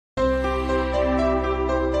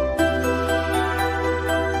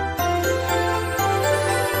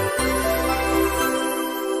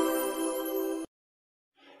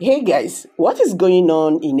Hey guys, what is going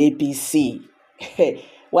on in APC?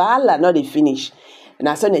 Wahala not dey finish.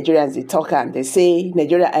 Na so Nigerians dey talk am. They say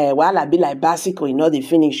Nigeria wahala be like bicycle, e no dey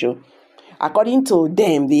finish. According to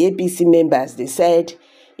them, the APC members, they said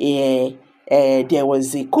there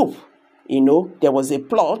was a coup. There was a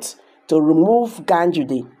plot to remove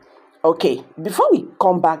Ganduje. Okay, before we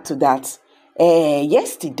come back to that,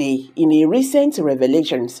 yesterday in a recent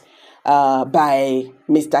revelations by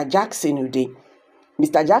Mr. Jackson Ude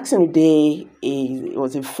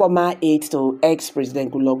was a former aide to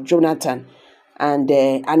ex-President Goodluck Jonathan and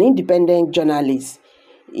an independent journalist.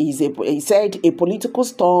 He said a political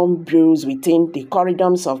storm brews within the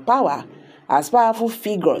corridors of power as powerful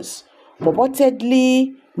figures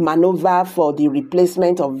purportedly maneuver for the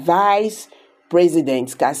replacement of Vice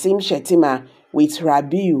President Kassim Shettima with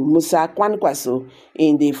Rabiu Musa Kwankwaso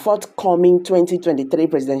in the forthcoming 2023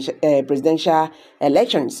 presidential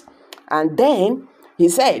elections. And then he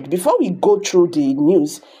said, before we go through the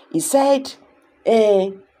news, he said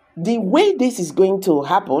the way this is going to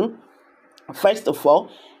happen, first of all,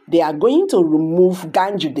 they are going to remove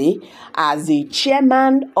Ganduje as the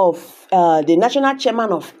chairman of the national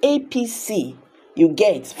chairman of APC. You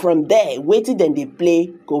get from there, waiting then they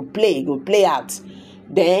go play out.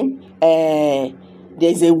 Then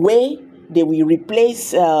there's a way they will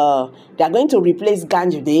replace. They are going to replace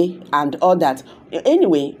Ganduje and all that.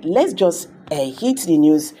 Anyway, let's just hit the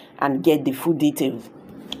news and get the full details.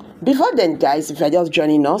 Before then, guys, if you're just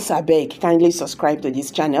joining us, I beg, kindly subscribe to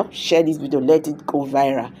this channel, share this video, let it go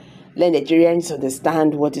viral. Let Nigerians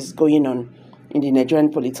understand what is going on in the Nigerian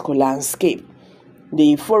political landscape.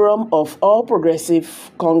 The Forum of All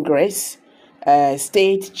Progressive Congress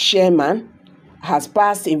state chairman has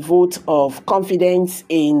passed a vote of confidence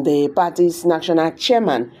in the party's national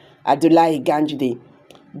chairman, Abdullahi Ganduje.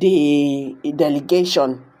 The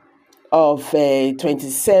delegation of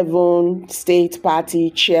 27 state party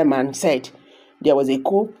chairman said there was a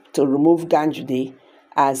coup to remove Ganduje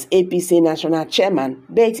as APC national chairman,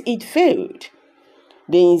 but it failed.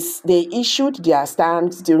 They issued their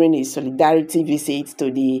stance during a solidarity visit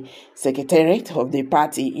to the secretariat of the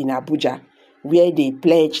party in Abuja, where they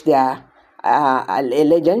pledged their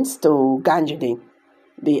allegiance to Ganduje.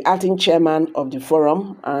 The acting chairman of the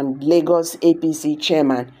forum and Lagos APC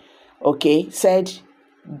chairman, said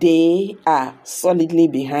they are solidly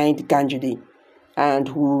behind Ganduje and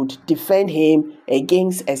would defend him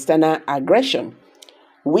against external aggression.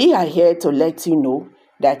 We are here to let you know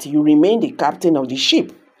that you remain the captain of the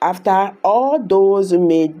ship. After all those who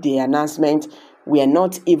made the announcement were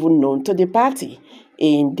not even known to the party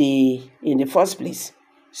in the first place.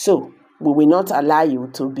 So we will not allow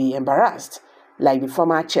you to be embarrassed like the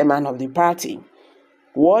former chairman of the party.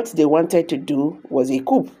 What they wanted to do was a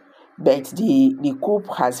coup, but the coup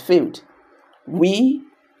has failed. We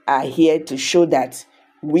are here to show that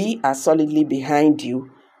we are solidly behind you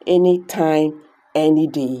anytime, any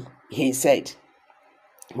day, he said.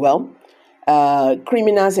 Well,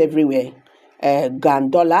 criminals everywhere.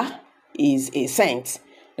 Gandola is a saint.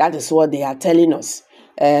 That is what they are telling us.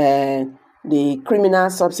 The criminal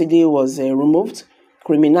subsidy was removed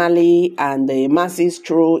criminally, and the masses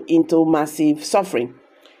throw into massive suffering.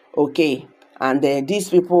 And these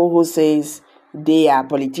people who says they are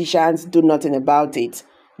politicians do nothing about it.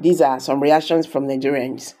 These are some reactions from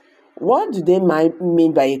Nigerians. What do they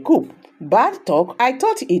mean by a coup? Bad talk? I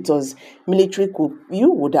thought it was military coup.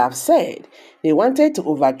 You would have said they wanted to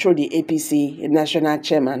overthrow the APC national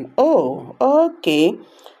chairman. Oh, okay.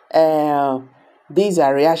 These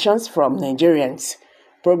are reactions from Nigerians.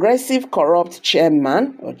 Progressive corrupt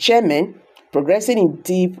chairman progressing in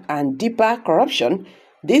deep and deeper corruption.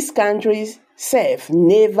 This country self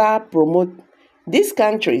never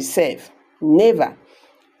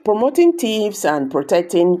promoting thieves and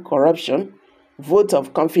protecting corruption. Vote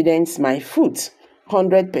of confidence, my foot,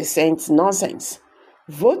 100% nonsense.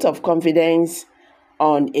 Vote of confidence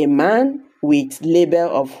on a man with label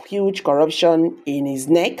of huge corruption in his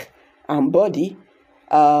neck and body.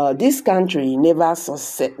 This country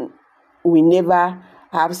we never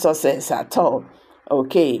have success at all.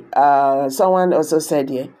 Someone also said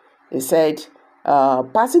here, they said,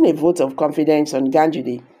 passing a vote of confidence on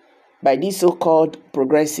Ganduje by this so-called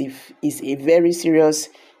progressive is a very serious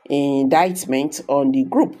indictment on the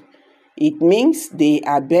group. It means they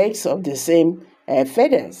are birds of the same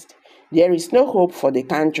feathers. There is no hope for the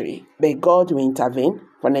country, but God will intervene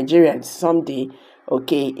for Nigerians someday.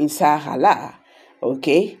 Isa Hala.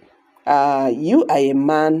 You are a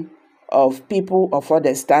man of people of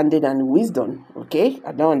understanding and wisdom. I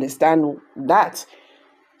don't understand that.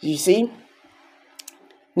 You see,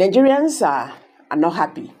 Nigerians are not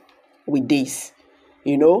happy with this.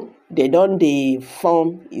 they don't they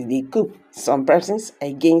coup some persons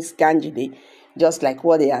against Ganduje, just like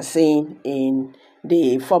what they are saying in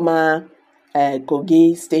the former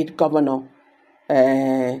Kogi state governor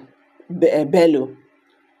Bello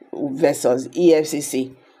versus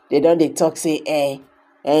EFCC. They talk say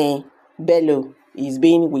Bello is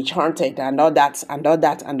being witch hunted and all that and all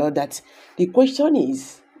that and all that. The question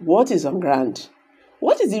is, what is on ground?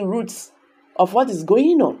 What is the roots of what is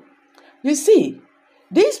going on? You see,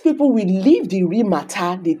 these people will leave the real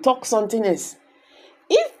matter, they talk something else.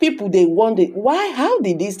 If people they wonder how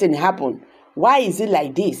did this thing happen? Why is it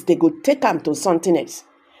like this? They go take them to something else.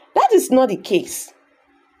 That is not the case.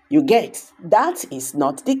 You get? That is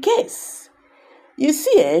not the case. You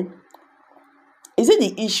see, is it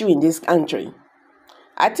the issue in this country?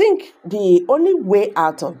 I think the only way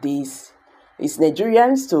out of this is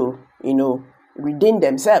Nigerians to, redeem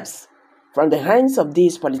themselves from the hands of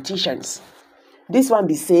these politicians. This one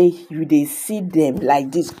be say they see them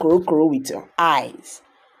like this, crow with your eyes.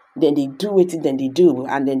 Then they do it, then they do,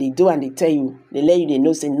 and then they do and they tell you, they let you they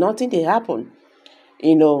know say nothing they happen.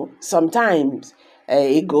 Sometimes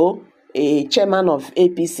ago, a chairman of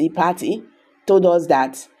APC party told us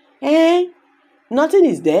that nothing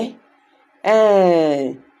is there.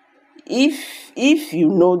 If you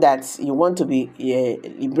know that you want to be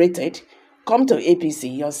liberated, come to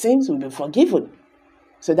APC, your sins will be forgiven.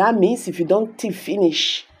 So that means if you don't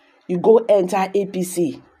finish, you go enter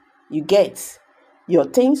APC, you get, your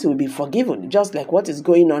things will be forgiven, just like what is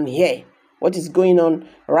going on here, what is going on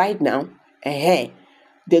right now.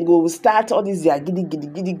 They go start all this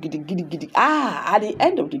giddy. At the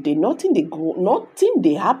end of the day, nothing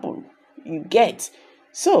they happen. You get.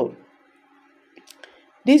 So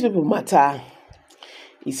these people matter.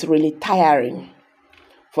 It's really tiring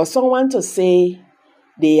for someone to say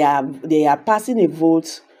they are passing a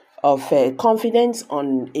vote of confidence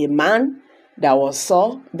on a man that was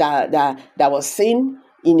seen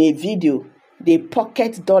in a video. They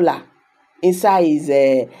pocket dollar inside his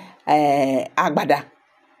agbada.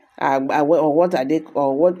 Or what are they,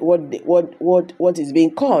 or what is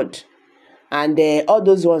being called, and all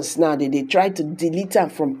those ones now they try to delete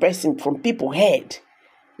them from people head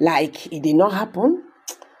like it did not happen.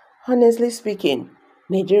 Honestly speaking,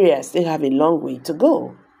 Nigeria still have a long way to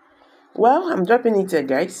go. Well, I'm dropping it here,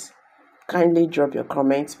 guys. Kindly drop your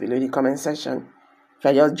comments below the comment section. If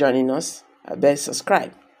you're just joining us, I beg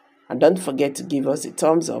subscribe and don't forget to give us a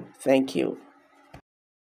thumbs up. Thank you.